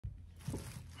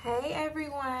Hey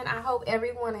everyone, I hope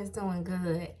everyone is doing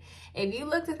good. If you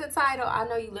looked at the title, I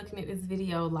know you're looking at this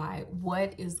video like,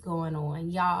 what is going on?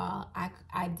 Y'all,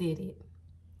 I did it.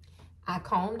 I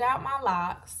combed out my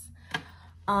locks.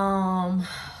 I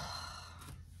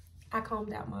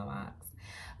combed out my locks.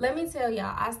 Let me tell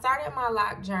y'all, I started my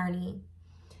lock journey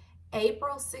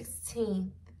April 16th,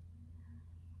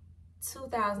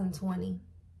 2020,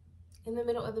 in the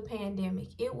middle of the pandemic.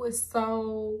 It was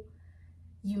so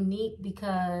unique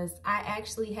because I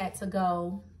actually had to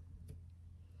go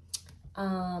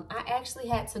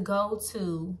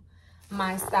to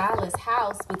my stylist's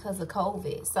house because of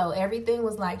COVID. So everything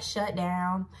was like shut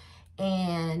down,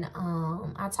 and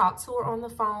I talked to her on the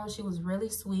phone. She was really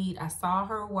sweet. I saw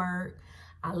her work.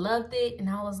 I loved it, and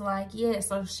I was like, yeah.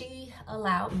 So she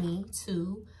allowed me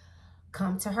to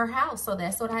come to her house. So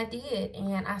that's what I did,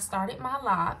 and I started my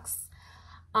locks.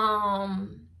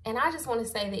 And I just want to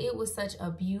say that it was such a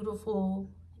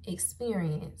beautiful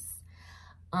experience.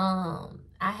 I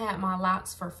had my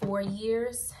locks for 4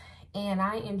 years, and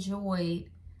I enjoyed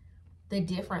the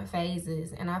different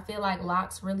phases. And I feel like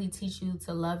locks really teach you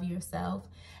to love yourself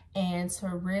and to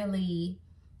really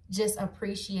just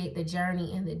appreciate the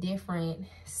journey and the different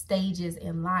stages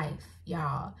in life,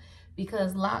 y'all.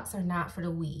 Because locks are not for the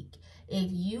weak.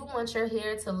 If you want your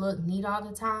hair to look neat all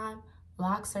the time,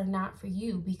 locks are not for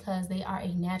you, because they are a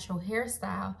natural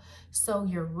hairstyle. So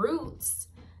your roots,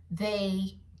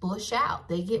 they bush out,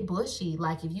 they get bushy.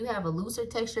 Like if you have a looser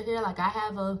texture hair, like I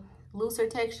have a looser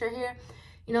texture hair,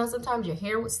 you know, sometimes your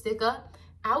hair would stick up.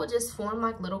 I would just form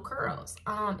like little curls.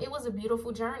 It was a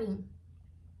beautiful journey.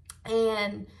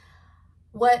 And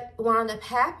what wound up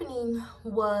happening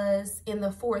was, in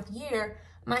the 4th year,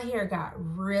 my hair got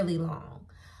really long.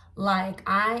 Like,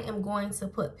 I am going to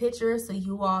put pictures so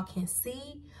you all can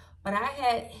see, but I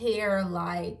had hair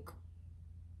like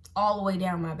all the way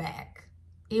down my back.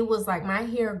 It was like my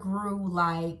hair grew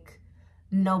like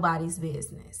nobody's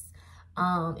business.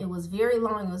 It was very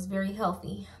long. It was very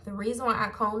healthy. The reason why I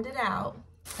combed it out,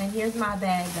 and here's my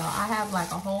bag, y'all. I have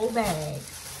like a whole bag.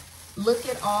 Look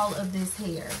at all of this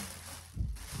hair.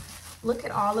 Look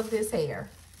at all of this hair.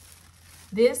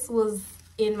 This was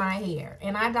in my hair,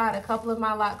 and I dyed a couple of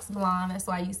my locks blonde. That's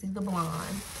why you see the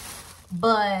blonde.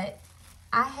 But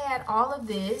I had all of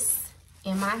this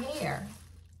in my hair.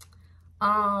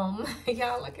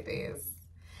 Y'all, look at this.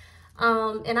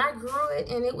 And I grew it,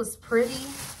 and it was pretty.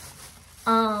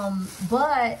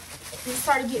 But it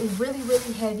started getting really,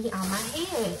 really heavy on my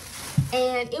head.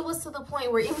 And it was to the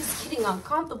point where it was getting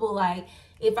uncomfortable. Like,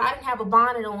 if I didn't have a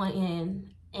bonnet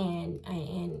on,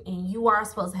 and you are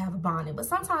supposed to have a bonnet, but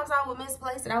sometimes I would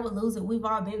misplace it. I would lose it. We've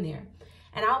all been there.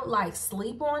 And I would like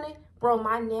sleep on it. Bro,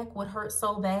 my neck would hurt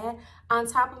so bad. On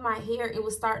top of my hair, it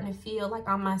was starting to feel like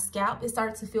on my scalp, it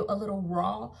started to feel a little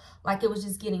raw, like it was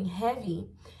just getting heavy.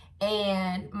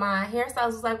 And my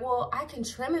hairstylist was like, well, I can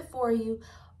trim it for you,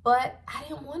 but I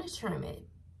didn't want to trim it.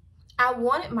 I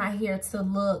wanted my hair to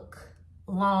look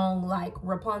long like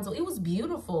Rapunzel. It was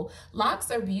beautiful.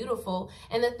 Locks are beautiful.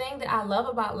 And the thing that I love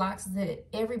about locks is that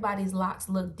everybody's locks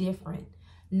look different.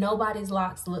 Nobody's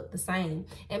locks look the same.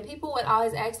 And people would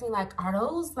always ask me, like, are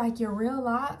those like your real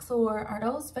locks, or are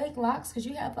those fake locks because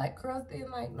you have like curls?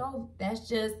 Then like, no,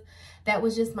 that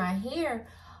was just my hair.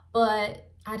 But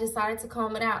I decided to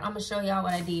comb it out. I'm gonna show y'all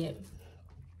what I did.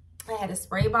 I had a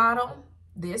spray bottle,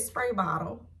 this spray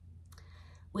bottle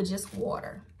with just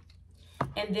water.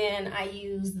 And then I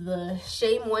used the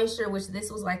Shea Moisture, which this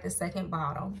was like the second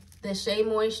bottle. The Shea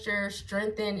Moisture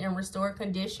Strengthen and Restore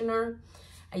Conditioner.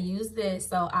 I used this.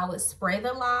 So I would spray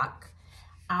the lock.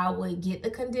 I would get the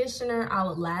conditioner. I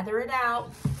would lather it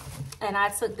out. And I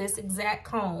took this exact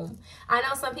comb. I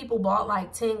know some people bought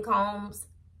like 10 combs.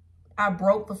 I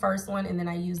broke the first one, and then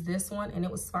I used this one, and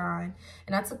it was fine.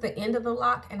 And I took the end of the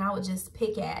lock, and I would just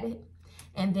pick at it.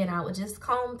 And then I would just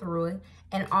comb through it,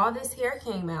 and all this hair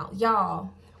came out.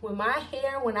 Y'all, when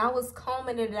I was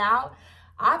combing it out,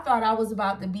 I thought I was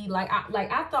about to be like,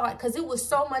 I thought, because it was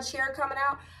so much hair coming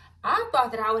out, I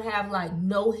thought that I would have like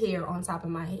no hair on top of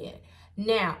my head.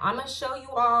 Now, I'm going to show you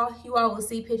all will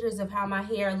see pictures of how my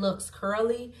hair looks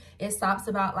curly. It stops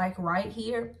about like right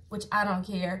here, which I don't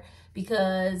care,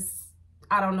 because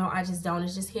I don't know, I just don't.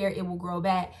 It's just hair, it will grow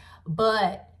back.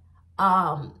 But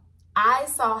I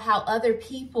saw how other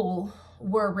people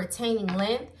were retaining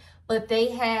length, but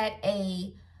they had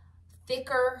a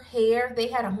thicker hair. They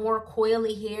had a more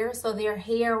coily hair, so their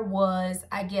hair was,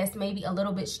 I guess, maybe a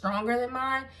little bit stronger than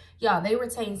mine. Y'all, they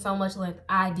retained so much length.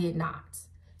 I did not.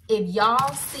 If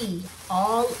y'all see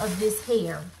all of this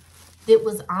hair that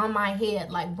was on my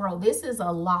head, like, bro, this is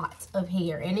a lot of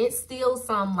hair, and it's still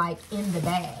some like in the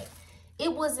bag.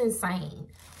 It was insane.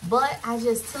 But I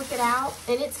just took it out,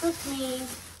 and it took me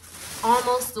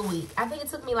almost a week. I think it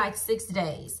took me like 6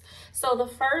 days. So the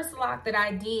first lock that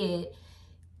I did,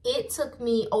 it took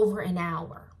me over an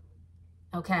hour,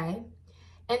 okay?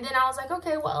 And then I was like,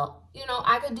 okay, well, you know,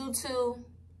 I could do 2.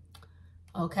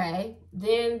 Okay,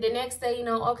 then the next day, you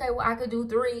know, okay, well, I could do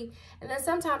 3. And then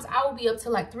sometimes I would be up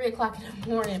till like 3 o'clock in the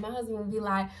morning. My husband would be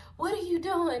like, what are you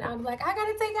doing? I'm like, I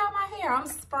gotta take out my hair. I'm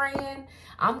spraying,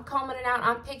 I'm combing it out,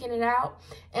 I'm picking it out.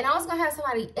 And I was gonna have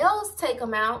somebody else take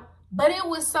them out, but it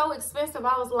was so expensive.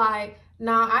 I was like,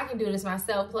 nah, I can do this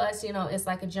myself. Plus, you know, it's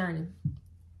like a journey.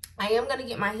 I am gonna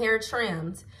get my hair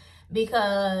trimmed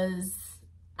because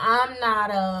I'm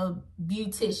not a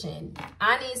beautician.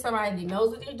 I need somebody that knows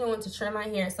what they're doing to trim my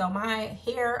hair. So my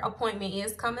hair appointment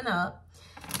is coming up.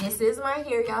 This is my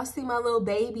hair. Y'all see my little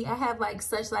baby. I have like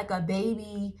such like a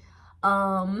baby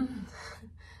curly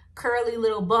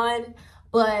little bun.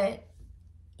 But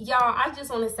y'all, I just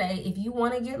want to say, if you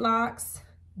want to get locks,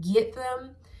 get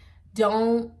them.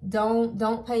 Don't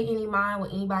pay any mind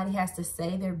what anybody has to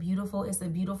say. They're beautiful. It's a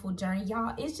beautiful journey.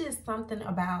 Y'all, it's just something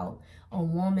about a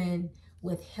woman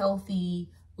with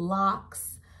healthy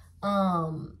locks.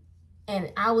 And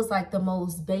I was like the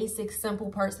most basic, simple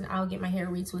person. I would get my hair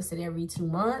retwisted every 2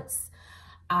 months.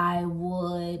 I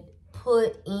would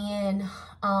put in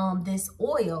this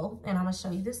oil, and I'm gonna show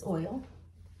you this oil.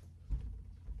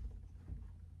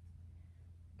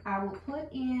 I would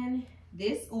put in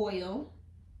this oil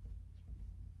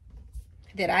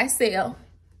that I sell.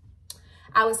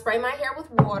 I would spray my hair with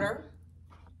water.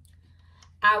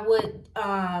 I would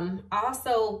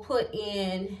also put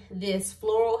in this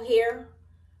floral hair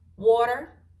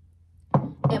water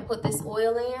and put this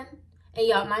oil in. And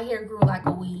y'all, my hair grew like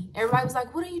a weed. Everybody was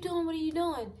like, what are you doing? What are you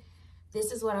doing?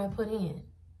 This is what I put in.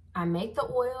 I make the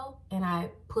oil and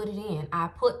I put it in. I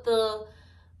put the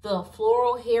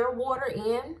floral hair water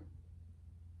in,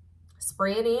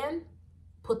 spray it in,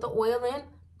 put the oil in,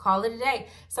 call it a day.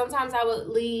 Sometimes I would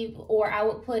leave, or I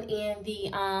would put in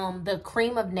the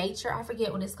cream of nature. I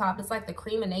forget what it's called. It's like the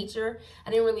cream of nature. I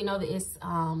didn't really know that it's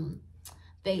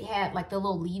they had like the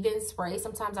little leave-in spray.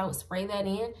 Sometimes I would spray that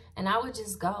in and I would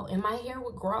just go and my hair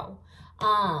would grow.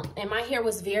 And my hair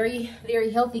was very,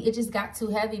 very healthy. It just got too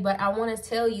heavy. But I want to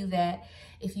tell you that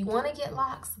if you want to get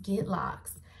locks, get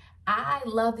locks. I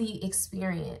love the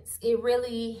experience. It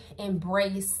really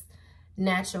embraced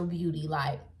natural beauty.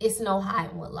 Like, it's no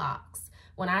hiding with locks.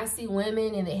 When I see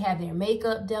women and they have their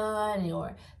makeup done,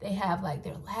 or they have like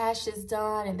their lashes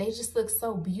done, and they just look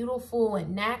so beautiful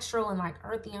and natural and like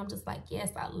earthy, I'm just like, yes,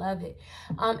 I love it.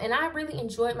 And I really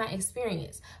enjoyed my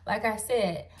experience. Like I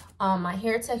said, my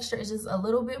hair texture is just a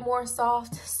little bit more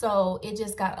soft, so it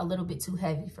just got a little bit too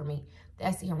heavy for me.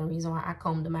 That's the only reason why I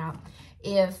combed them out.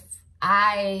 If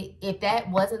that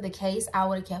wasn't the case, I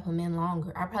would have kept them in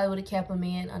longer. I probably would have kept them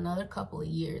in another couple of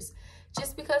years,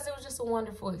 just because it was just a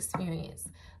wonderful experience.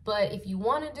 But if you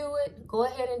want to do it, go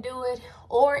ahead and do it.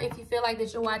 Or if you feel like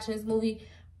that you're watching this movie,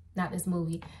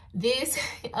 this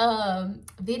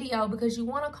video because you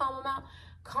want to comb them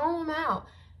out.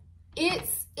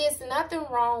 It's nothing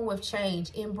wrong with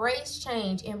change. Embrace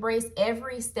change. Embrace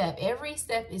every step. Every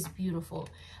step is beautiful.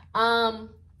 I'm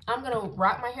gonna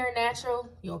rock my hair natural.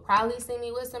 You'll probably see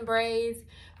me with some braids,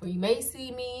 or you may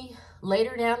see me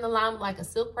later down the line with like a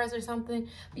silk press or something.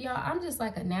 But y'all, I'm just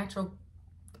like a natural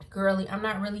girly. I'm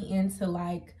not really into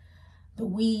like the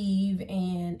weave,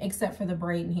 and except for the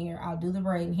braiding hair. I'll do the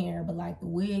braiding hair, but like the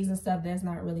wigs and stuff, that's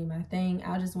not really my thing.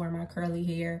 I'll just wear my curly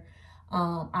hair.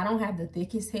 I don't have the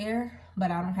thickest hair,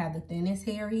 but I don't have the thinnest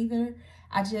hair either.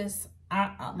 I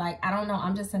don't know.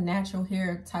 I'm just a natural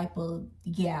hair type of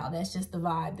gal. That's just the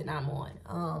vibe that I'm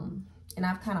on. And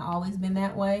I've kind of always been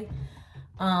that way.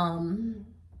 And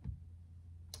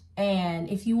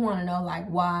if you want to know like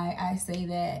why I say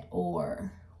that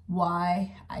or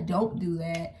why I don't do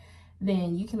that,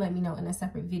 then you can let me know in a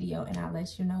separate video and I'll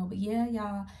let you know. But yeah,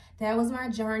 y'all, that was my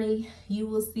journey. You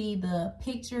will see the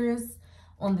pictures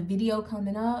on the video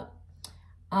coming up.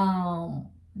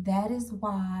 That is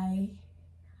why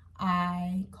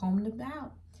I combed them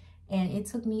out, and it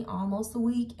took me almost a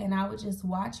week, and I would just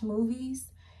watch movies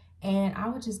and I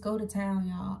would just go to town,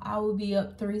 y'all. I would be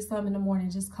up 3-something in the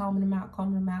morning just combing them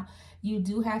out. You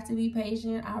do have to be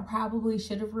patient. I probably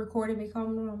should have recorded me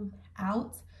combing them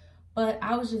out, but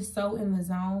I was just so in the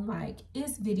zone. Like,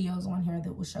 it's videos on here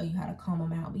that will show you how to comb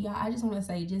them out. But yeah, I just want to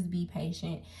say, just be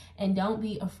patient and don't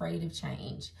be afraid of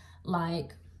change.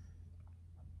 Like,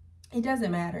 it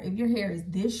doesn't matter if your hair is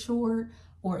this short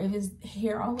or if it's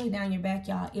hair all the way down your back,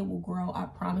 y'all, it will grow. I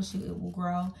promise you it will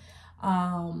grow.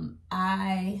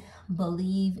 I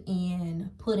believe in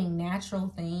putting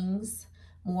natural things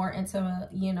more into,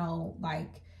 you know, like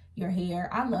your hair.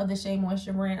 I love the Shea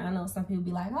Moisture brand. I know some people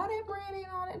be like, oh, that brand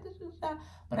ain't all that,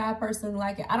 but I personally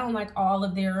like it. I don't like all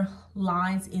of their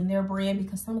lines in their brand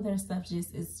because some of their stuff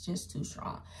is just too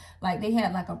strong. Like they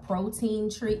had like a protein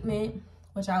treatment,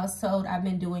 which I was told I've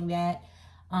been doing that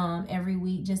every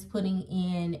week, just putting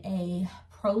in a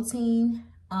protein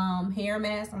hair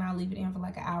mask, and I'll leave it in for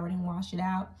like an hour and wash it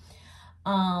out.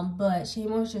 But Shea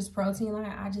Moisture's protein line,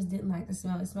 I just didn't like the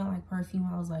smell. It smelled like perfume.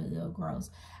 I was like, ew,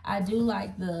 gross. I do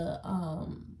like the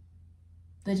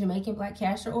Jamaican black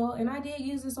castor oil, and I did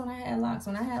use this when I had locks.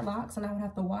 When I had locks and I would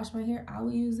have to wash my hair, I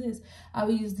would use this. I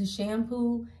would use the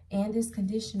shampoo and this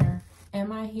conditioner, and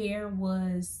my hair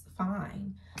was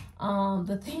fine.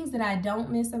 The things that I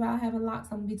don't miss about having locks,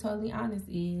 I'm gonna be totally honest,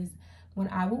 is when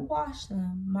I would wash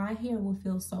them, my hair would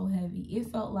feel so heavy.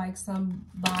 It felt like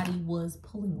somebody was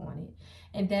pulling on it.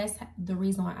 And that's the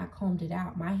reason why I combed it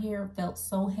out. My hair felt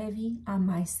so heavy on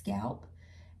my scalp.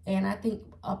 And I think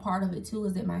a part of it too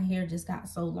is that my hair just got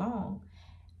so long.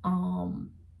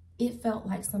 It felt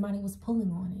like somebody was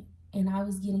pulling on it. And I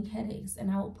was getting headaches. And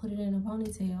I would put it in a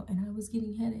ponytail and I was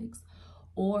getting headaches.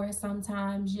 Or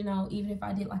sometimes, you know, even if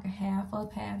I did like a half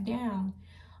up, half down,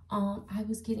 I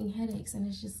was getting headaches, and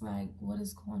it's just like, what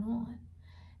is going on?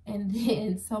 And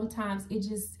then sometimes it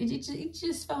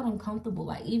just felt uncomfortable.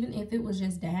 Like even if it was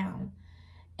just down,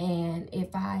 and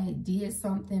if I did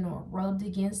something or rubbed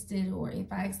against it, or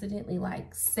if I accidentally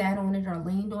like sat on it or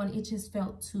leaned on it, it just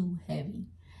felt too heavy.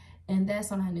 And that's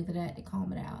when I knew that I had to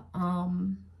comb it out.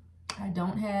 I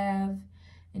don't have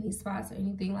any spots or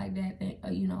anything like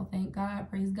that. You know, thank God,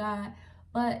 praise God.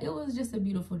 But it was just a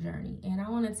beautiful journey. And I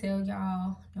want to tell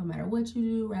y'all, no matter what you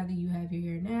do, whether you have your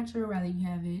hair natural, whether you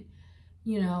have it,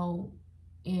 you know,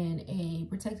 in a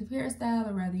protective hairstyle,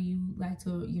 or whether you like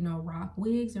to, you know, rock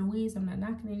wigs or weaves. I'm not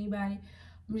knocking anybody.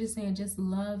 I'm just saying, just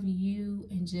love you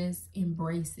and just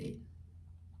embrace it.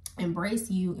 Embrace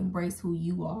you, embrace who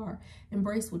you are,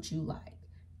 embrace what you like.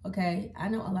 Okay, I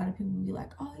know a lot of people will be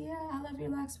like, oh yeah, I love your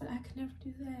locks, but I could never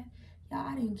do that. Yeah,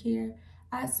 I didn't care.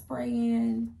 I spray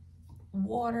in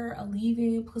water, I leave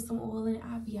it, put some oil in it,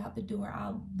 I'll be out the door.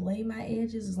 I'll lay my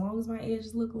edges as long as my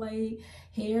edges look laid,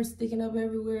 hair sticking up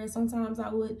everywhere. Sometimes I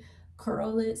would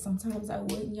curl it, sometimes I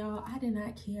wouldn't, y'all. I did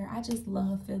not care. I just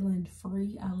love feeling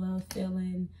free. I love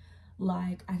feeling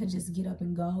like I could just get up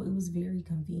and go. It was very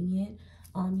convenient.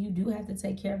 You do have to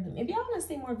take care of them. If y'all want to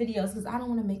see more videos, because I don't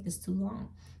want to make this too long,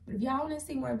 but if y'all want to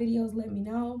see more videos, let me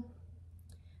know.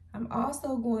 I'm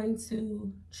also going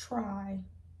to try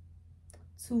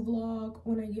to vlog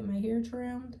when I get my hair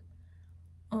trimmed,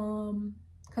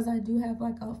 because I do have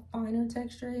like a finer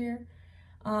texture hair.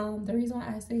 The reason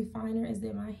why I say finer is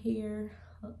that my hair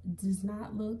does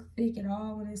not look thick at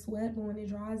all when it's wet, but when it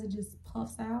dries, it just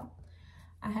puffs out.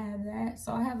 I have that.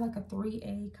 So I have like a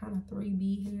 3A, kind of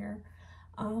 3B hair.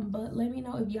 But let me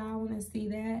know if y'all want to see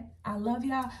that. I love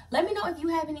y'all. Let me know if you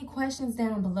have any questions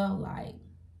down below. Like,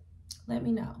 let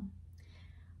me know.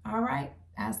 All right.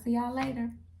 I'll see y'all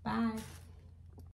later. Bye.